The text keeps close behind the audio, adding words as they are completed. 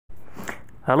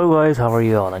Hello guys, how are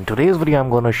you all? In today's video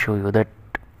I'm gonna show you that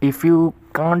if you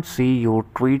can't see your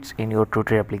tweets in your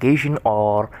Twitter application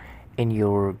or in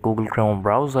your Google Chrome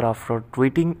browser after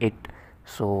tweeting it,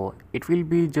 so it will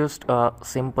be just a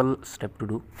simple step to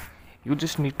do. You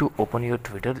just need to open your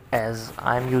Twitter. As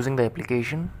I'm using the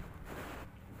application,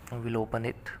 I will open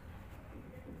it.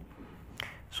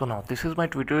 So now this is my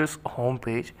Twitter's home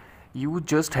page. You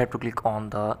just have to click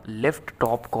on the left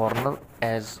top corner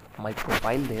as my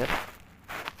profile there.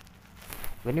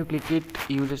 When you click it,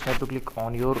 you just have to click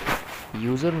on your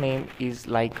username. Is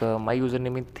like my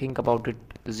username is think about it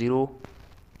 0.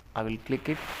 I will click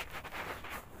it.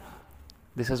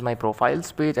 This is my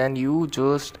profiles page, and you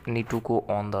just need to go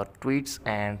on the tweets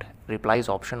and replies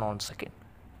option on second.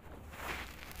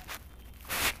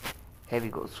 Here we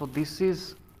go. So this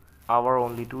is our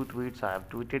only 2 tweets. I have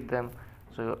tweeted them.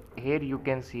 So here you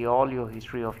can see all your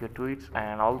history of your tweets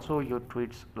and also your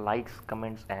tweets likes,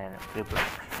 comments and replies.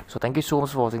 So thank you so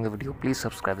much for watching the video. Please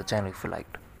subscribe the channel if you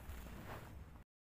liked.